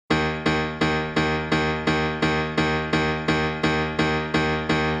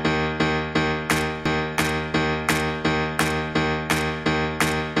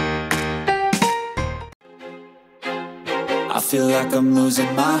feel like I'm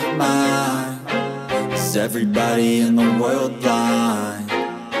losing my mind. Is everybody in the world blind?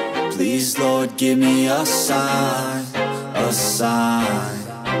 Please, Lord, give me a sign, a sign.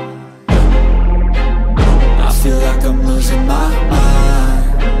 I feel like I'm losing my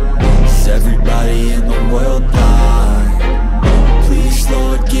mind. Is everybody in the world blind? Please,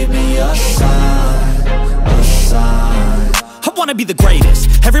 Lord, give me a sign, a sign. I wanna be the greatest.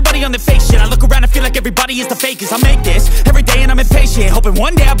 Everybody on the fake shit. I look around and feel like everybody is the fakest. I make this every day and I'm impatient, hoping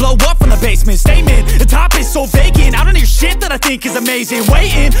one day I blow up from the basement. Statement, the top is so vacant. I don't hear shit that I think is amazing.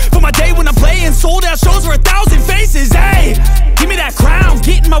 Waiting for my day when I'm playing sold out shows for 1,000 faces. Hey, give me that crown,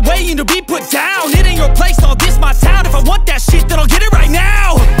 get in my way and to be put down. It ain't your place, all this my town. If I want that shit, then I'll get it right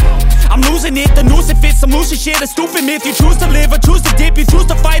now. I'm losing it, the noose it fits, some losing shit. A stupid myth, you choose to live or choose to dip. You choose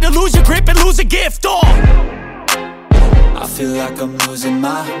to fight or lose your grip and lose a gift. I feel like I'm losing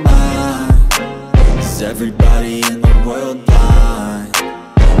my mind. Is everybody in the world blind?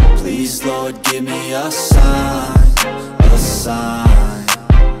 Please, Lord, give me a sign, a sign.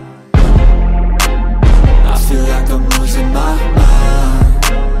 I feel like I'm losing my mind.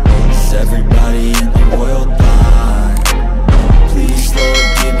 Is everybody in the world blind? Please, Lord,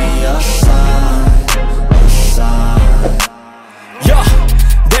 give me a sign, a sign.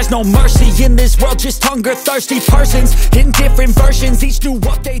 There's no mercy in this world, just hunger-thirsty persons in different versions. Each new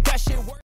update, that shit works.